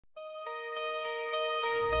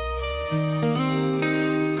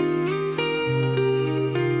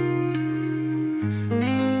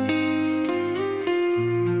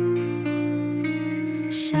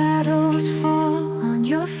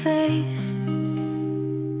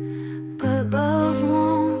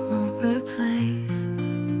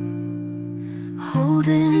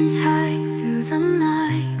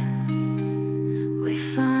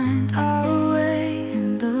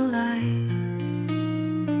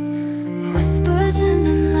whispers in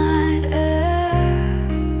the night air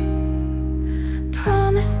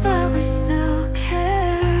promise that we still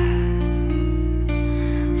care.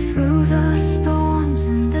 Through the storms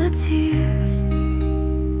and the tears,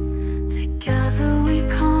 together we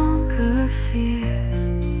conquer fears.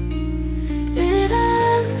 It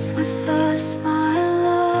ends with us, my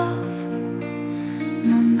love,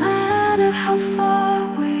 no matter how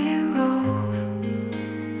far we rove.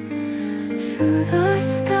 Through the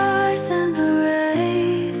skies and the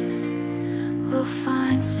rain, we'll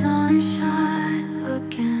find sunshine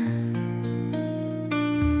again.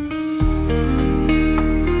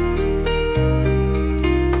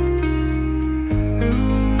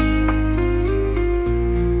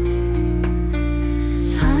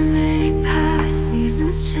 Time may pass,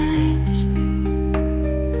 seasons change,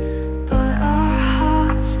 but our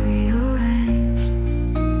hearts rearrange.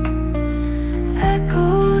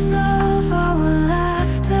 Echoes of our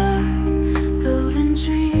laughter, building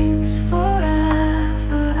dreams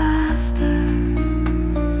forever after.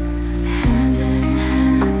 Hand in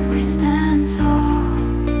hand we stand tall,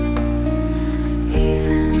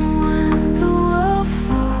 even when the world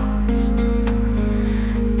falls.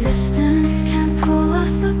 Distance can't pull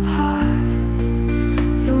us apart.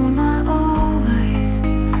 You're my always,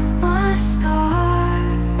 my star.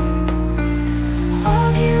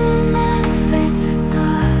 Arguments fade to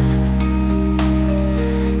dust.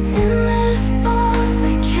 In this bond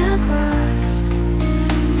we can't rust.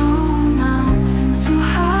 No mountain too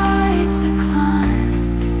high to climb.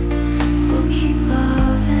 We'll keep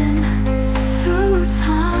loving through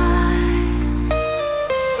time.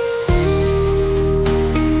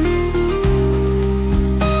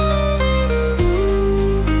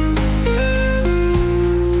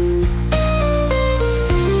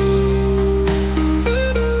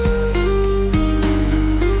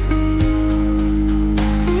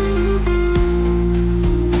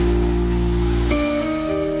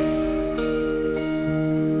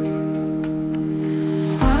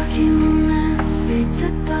 Arguments fade to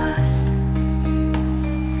dust.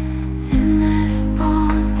 In this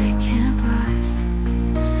bond they can't rust.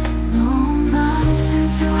 No mountain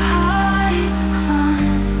too high to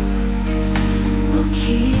climb. We'll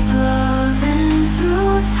keep loving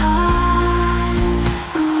through time.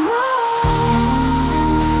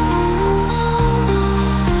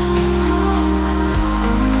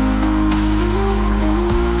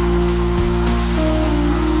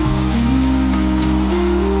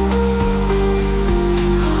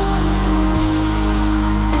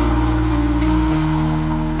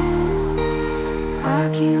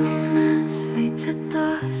 Arguments fade to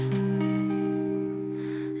dust.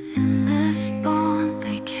 In this bond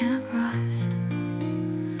they can't rust.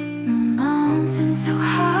 No mountain too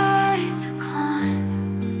high